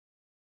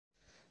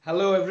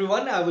Hello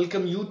everyone, I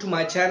welcome you to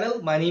my channel.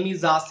 My name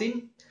is Asim.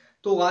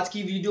 तो आज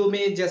की video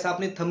में जैसा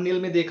आपने थंबनेल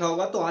में देखा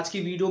होगा, तो आज की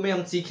वीडियो में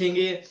हम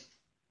सीखेंगे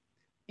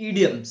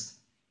इडियम्स।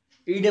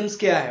 इडियम्स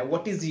क्या है,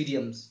 व्हाट इज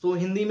इडियम्स? तो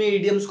हिंदी में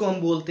इडियम्स को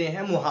हम बोलते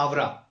हैं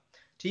मुहावरा।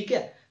 ठीक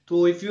है।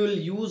 तो if you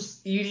will use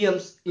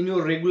idioms in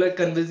your regular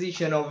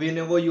conversation और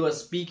whenever you are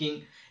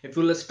speaking, if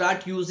you will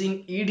start using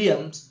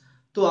idioms,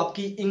 तो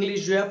आपकी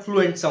इंग्लिश जो है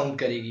फ्लुएंट साउंड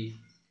करेगी।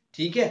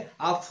 ठीक है,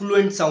 आप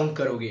फ्लुएंट साउंड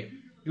करोगे।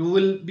 You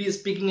will be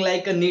speaking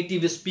like a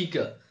native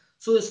speaker.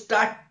 So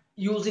start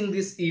using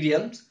these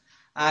idioms.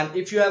 And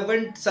if you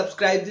haven't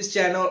subscribed this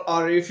channel,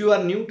 or if you are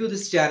new to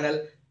this channel,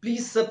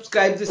 please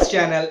subscribe this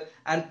channel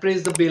and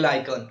press the bell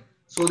icon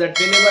so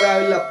that whenever I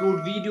will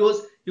upload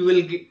videos, you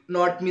will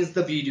not miss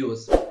the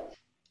videos.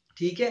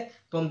 ठीक है,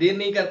 तो हम देर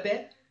नहीं करते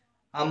हैं,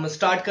 हम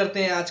start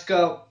करते हैं आज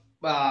का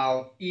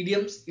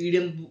इडियम्स।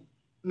 इडियम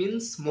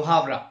मीन्स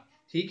मुहावरा।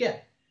 ठीक है।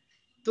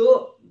 तो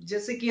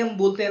जैसे कि हम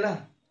बोलते हैं ना,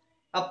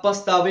 अब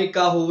पछतावे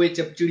का होवे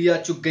जब चिड़िया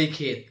चुग गई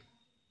खेत।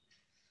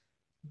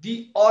 We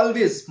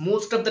always,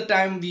 most of the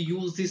time we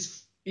use these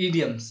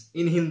idioms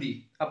in Hindi.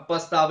 अब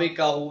पछतावे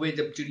का होवे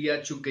जब चिड़िया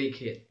चुग गई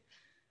खेत।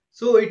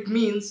 So it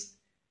means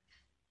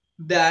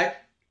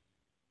that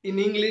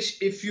in English,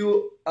 if you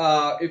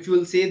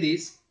will say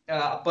this,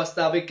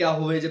 पछतावे क्या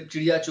होवे जब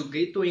चिड़िया चुग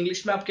गई, तो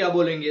इंग्लिश में आप क्या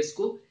बोलेंगे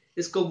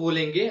इसको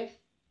बोलेंगे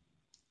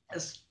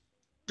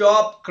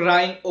stop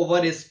crying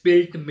over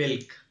spilt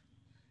milk.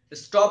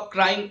 Stop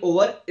crying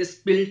over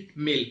spilt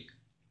milk.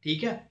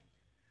 ठीक है।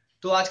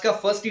 तो आज का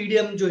फर्स्ट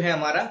इडियम जो है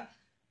हमारा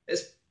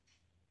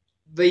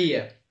वही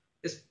है,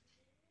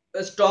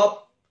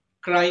 stop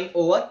crying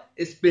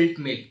over spilt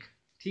milk.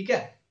 ठीक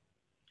है।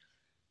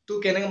 तो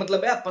कहने का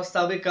मतलब है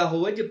पछतावे का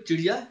होवे जब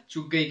चिड़िया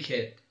चुग गई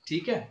खेत।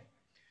 ठीक है।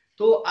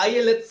 तो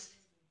आइए let's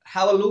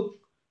have a look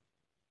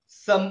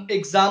some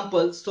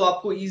examples, तो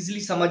आपको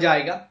इजीली समझ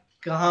आएगा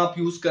कहां आप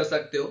यूज कर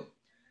सकते हो।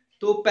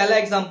 तो पहला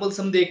एग्जांपल्स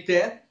हम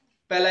देखते हैं।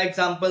 पहला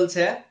एग्जांपल्स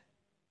है,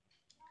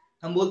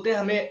 हम बोलते हैं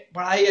हमें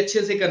पढ़ाई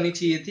अच्छे से करनी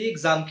चाहिए थी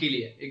एग्जाम के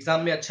लिए,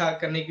 एग्जाम में अच्छा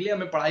करने के लिए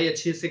हमें पढ़ाई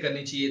अच्छे से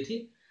करनी चाहिए थी,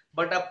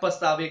 बट अब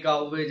पछतावे का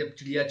हुए जब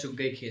चिड़िया चुग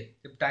गई खेत।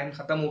 जब टाइम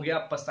खत्म हो गया,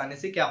 अब पछताने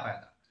से क्या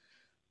फायदा।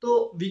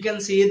 तो वी कैन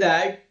से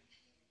दैट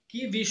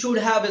कि we should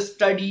have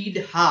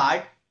studied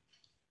hard,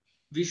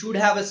 we should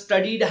have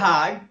studied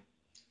hard,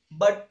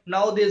 but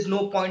now there is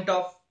no point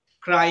of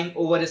crying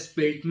over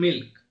spilled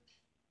milk.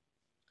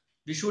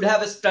 We should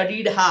have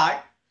studied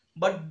hard,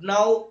 but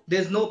now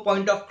there is no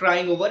point of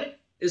crying over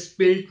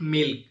spilt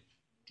milk.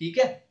 ठीक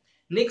है।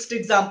 Next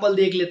example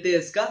देख लेते हैं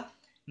इसका।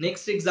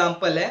 Next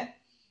example है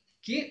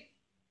कि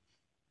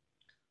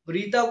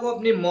रीता को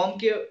अपने मॉम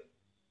के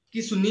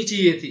की सुननी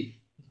चाहिए थी,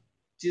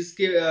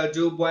 जिसके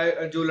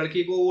जो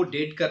लड़के को वो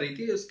डेट कर रही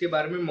थी उसके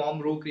बारे में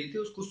मॉम रोक रही थी,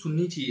 उसको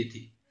सुननी चाहिए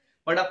थी,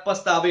 बट अब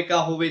पछतावे का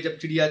होवे जब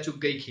चिड़िया चुग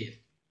गई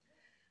खेत।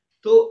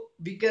 तो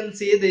we can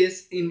say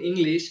this in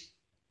English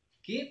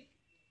कि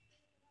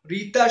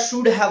Rita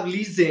should have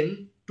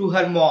listened to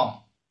her mom.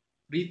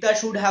 Rita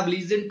should have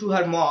listened to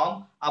her mom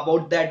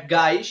about that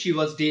guy she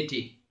was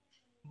dating.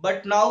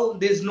 But now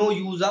there's no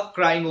use of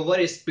crying over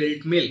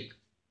spilled milk.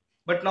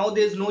 But now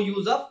there's no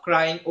use of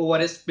crying over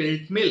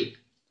spilled milk.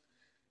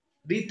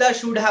 Rita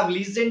should have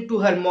listened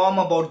to her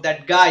mom about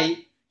that guy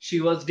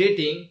she was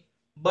dating.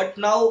 But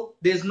now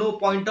there's no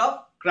point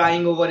of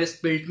crying over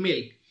spilled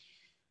milk.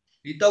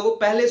 Rita को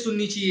पहले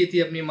सुननी चाहिए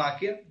थी अपनी माँ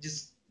के, जिस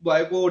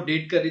boy को वो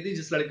डेट कर रही थी,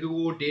 जिस लड़के को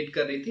वो डेट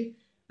कर रही थी,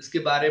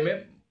 इसके बारे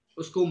में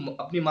उसको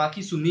अपनी माँ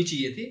की सुननी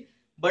चाहिए थी,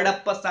 बट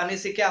अब पछताने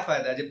से क्या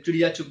फायदा जब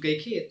चिड़िया चुग गई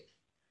खेत।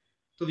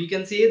 तो we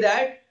can say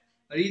that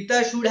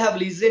Rita should have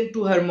listened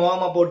to her mom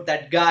about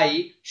that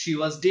guy she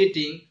was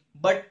dating,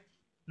 but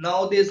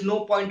now there is no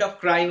point of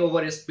crying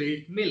over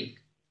spilled milk.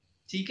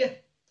 ठीक है।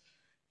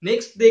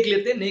 नेक्स्ट देख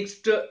लेते हैं।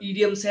 नेक्स्ट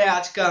इडियम्स है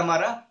आज का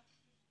हमारा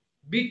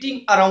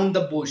beating around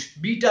the Bush.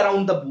 Beat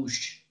around the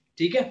Bush.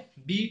 ठीक है।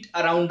 Beat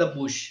around the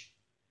Bush,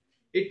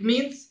 it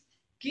means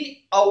कि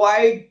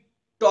avoid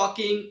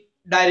talking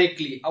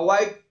directly,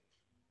 avoid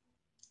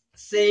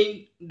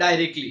saying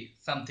directly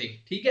something.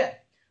 ठीक है।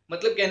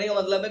 मतलब कहने का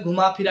मतलब है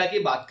घुमा फिरा के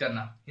बात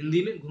करना।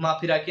 हिंदी में घुमा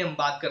फिरा के हम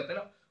बात करते हैं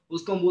ना,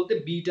 उसको हम बोलते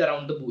हैं बीट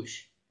अराउंड द बुश।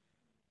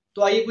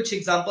 तो आइए कुछ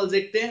एग्जांपल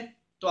देखते हैं,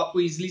 तो आपको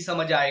इजीली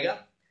समझ आएगा।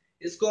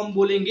 इसको हम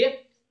बोलेंगे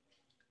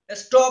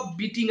stop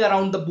beating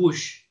around the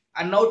Bush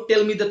and now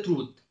tell me the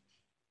truth.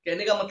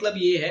 कहने का मतलब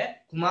ये है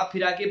घुमा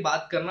फिरा के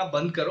बात करना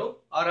बंद करो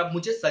और अब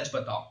मुझे सच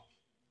बताओ।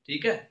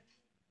 ठीक है।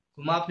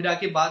 घुमा फिरा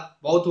के बात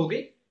बहुत हो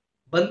गई,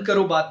 बंद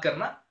करो बात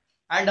करना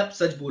एंड अब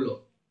सच बोलो,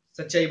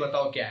 सच्चाई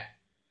बताओ क्या है।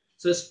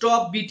 So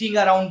stop beating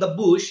around the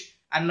Bush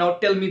and now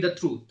tell me the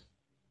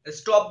truth.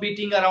 Stop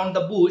beating around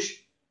the Bush,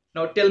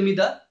 now tell me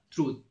the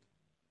truth.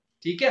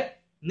 ठीक है।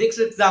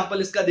 नेक्स्ट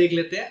एग्जांपल इसका देख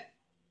लेते हैं।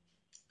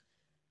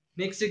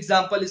 नेक्स्ट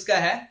एग्जांपल इसका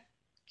है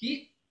कि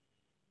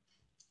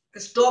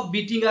stop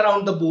beating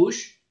around the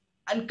Bush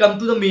and come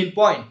to the main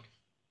point.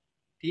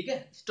 ठीक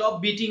है। Stop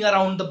beating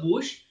around the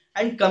Bush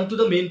and come to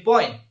the main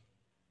point.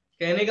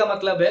 कहने का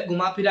मतलब है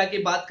घुमा फिरा के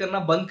बात करना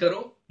बंद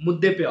करो,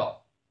 मुद्दे पे आओ।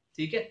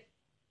 ठीक है।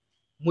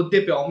 मुद्दे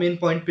पे आओ, मेन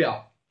पॉइंट पे आओ।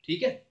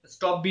 ठीक है,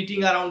 stop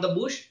beating around the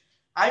Bush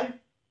and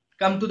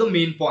come to the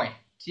main point.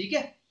 ठीक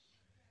है,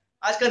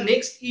 आज का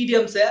नेक्स्ट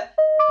ईडियम्स है,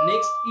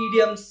 नेक्स्ट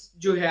ईडियम्स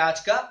जो है आज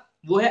का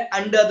वो है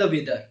अंडर द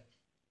वेदर।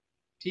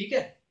 ठीक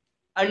है,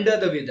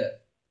 under the weather,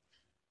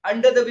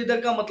 under the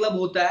weather का मतलब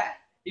होता है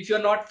if you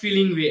are not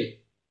feeling well,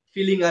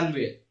 feeling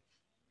unwell,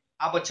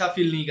 आप अच्छा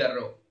फील नहीं कर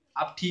रहे हो,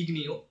 आप ठीक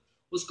नहीं हो,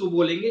 उसको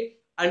बोलेंगे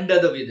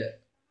अंडर द वेदर।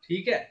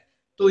 ठीक है,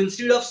 तो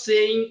instead of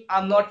saying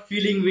I am not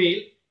feeling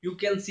well, you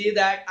can say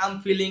that I'm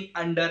feeling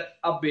under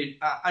a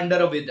bit under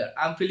a weather,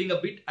 I'm feeling a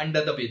bit under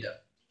the weather,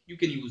 you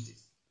can use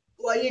this।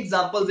 तो आइए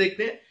example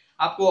देखते हैं,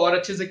 आपको और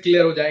अच्छे से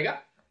clear हो जाएगा।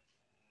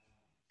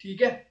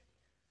 ठीक है,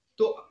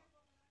 तो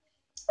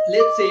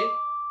लेट्स से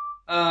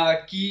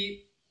कि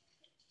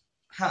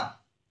हाँ,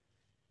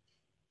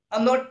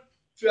 I'm not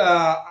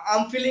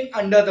I'm feeling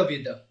under the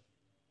weather,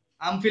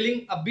 I'm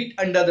feeling a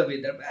bit under the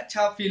weather, मैं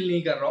अच्छा फील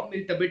नहीं कर रहा हूं,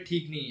 मेरी तबीयत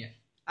ठीक नहीं है,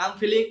 I'm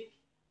feeling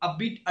a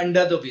bit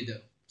under the weather।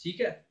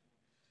 ठीक है,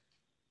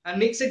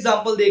 नेक्स्ट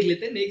एग्जांपल देख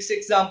लेते हैं। नेक्स्ट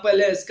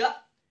एग्जांपल है इसका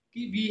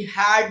कि we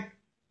had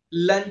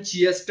lunch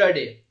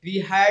yesterday, we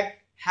had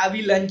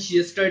heavy lunch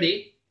yesterday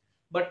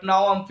but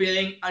now I am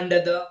feeling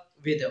under the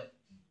weather.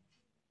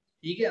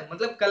 ठीक है,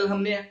 मतलब कल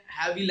हमने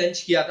हैवी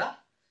लंच किया था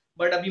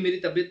बट अभी मेरी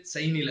तबीयत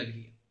सही नहीं लग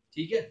रही है।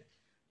 ठीक है,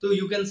 तो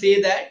you can say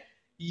that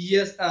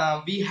yes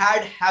we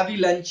had heavy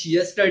lunch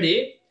yesterday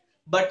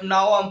but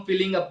now I am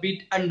feeling a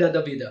bit under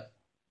the weather.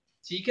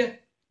 ठीक है,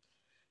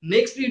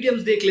 नेक्स्ट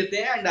इडियम्स देख लेते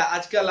हैं एंड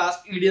आज का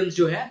लास्ट इडियम्स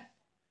जो है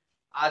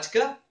आज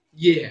का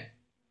ये है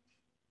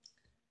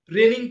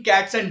रेनिंग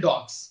कैट्स एंड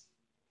डॉग्स।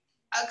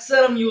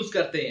 अक्सर हम यूज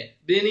करते हैं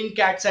raining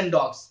cats and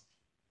dogs.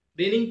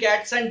 Raining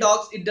cats and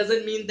dogs, it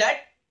doesn't mean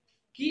that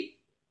कि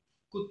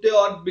कुत्ते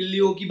और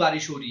बिल्लियों की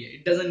बारिश हो रही है,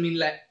 it doesn't mean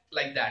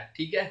like that.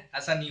 ठीक है,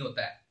 ऐसा नहीं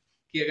होता है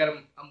कि अगर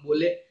हम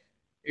बोले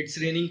it's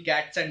raining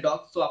cats and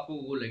dogs तो आपको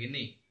वो लगे,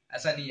 नहीं,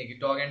 ऐसा नहीं है कि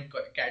डॉग एंड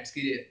कैट्स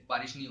की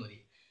बारिश नहीं हो रही।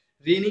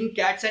 Raining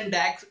cats and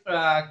dogs,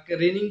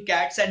 raining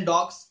cats and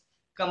dogs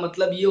का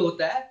मतलब ये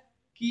होता है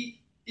कि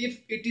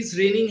if it is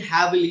raining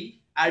heavily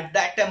at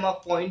that time of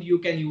point you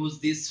can use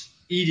this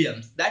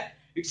idioms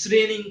that it's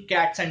raining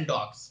cats and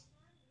dogs।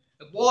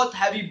 बहुत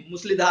हैवी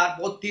मूसलाधार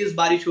बहुत तेज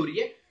बारिश हो रही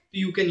है तो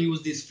you can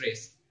use this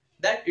phrase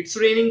that it's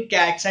raining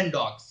cats and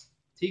dogs.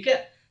 ठीक है,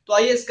 तो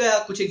आइए इसका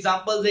कुछ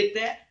एग्जांपल देखते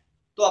हैं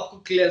तो आपको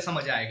क्लियर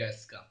समझ आएगा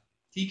इसका।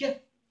 ठीक है,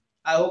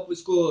 आई होप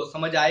इसको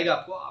समझ आएगा,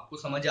 आपको आपको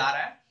समझ आ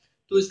रहा है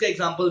तो इसका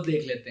एग्जांपल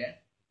देख लेते हैं।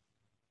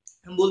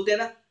 हम बोलते हैं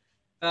ना,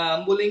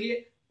 हम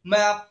बोलेंगे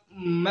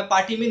मैं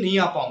पार्टी में नहीं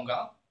आ पाऊंगा,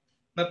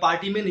 मैं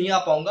पार्टी में नहीं आ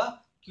पाऊंगा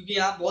क्योंकि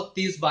यहाँ बहुत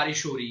तेज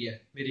बारिश हो रही है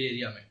मेरे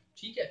एरिया में।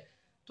 ठीक है,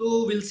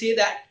 तो विल से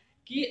दैट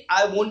कि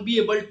I won't be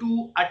able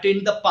to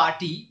attend the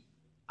party,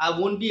 I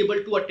won't be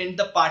able to attend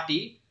the party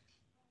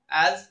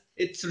as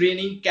it's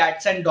raining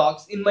cats and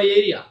dogs in my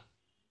area.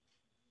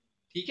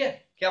 ठीक है,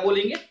 क्या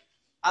बोलेंगे,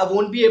 I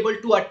won't be able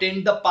to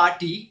attend the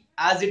party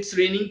as it's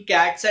raining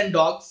cats and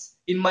dogs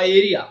in my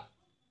area.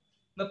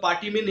 मैं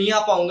party में नहीं आ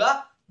पाऊंगा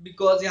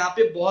because यहाँ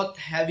पे बहुत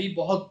हैवी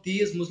बहुत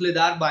तेज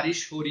मूसलाधार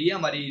बारिश हो रही है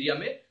हमारे एरिया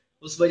में,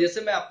 उस वजह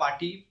से मैं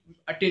पार्टी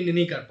अटेंड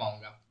नहीं कर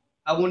पाऊंगा।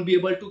 I won't be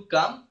able to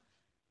come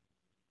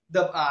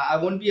the I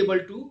won't be able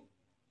to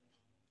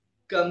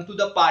come to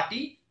the party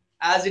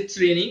as it's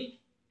raining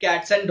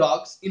cats and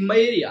dogs in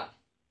my area.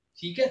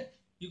 ठीक है,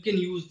 you can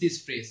use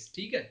this phrase.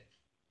 ठीक है,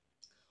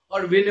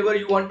 और whenever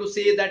you want to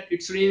say that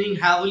it's raining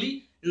heavily,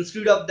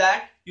 instead of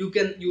that you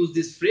can use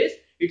this phrase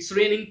it's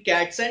raining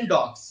cats and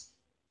dogs।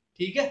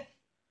 ठीक है,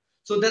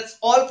 so that's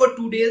all for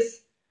today's।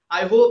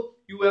 I hope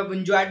you have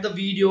enjoyed the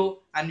video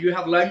and you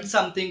have learned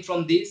something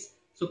from this,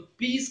 so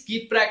please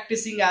keep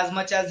practicing as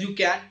much as you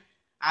can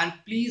and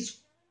please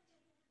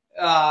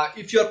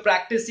if you're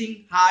practicing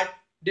hard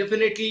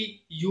definitely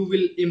you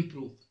will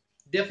improve,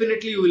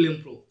 definitely you will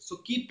improve, so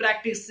keep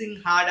practicing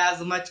hard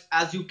as much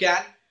as you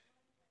can।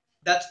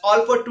 That's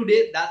all for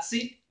today, that's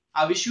it,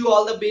 I wish you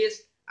all the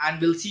best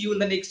and we'll see you in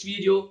the next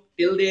video.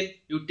 Till then,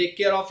 you take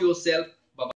care of yourself,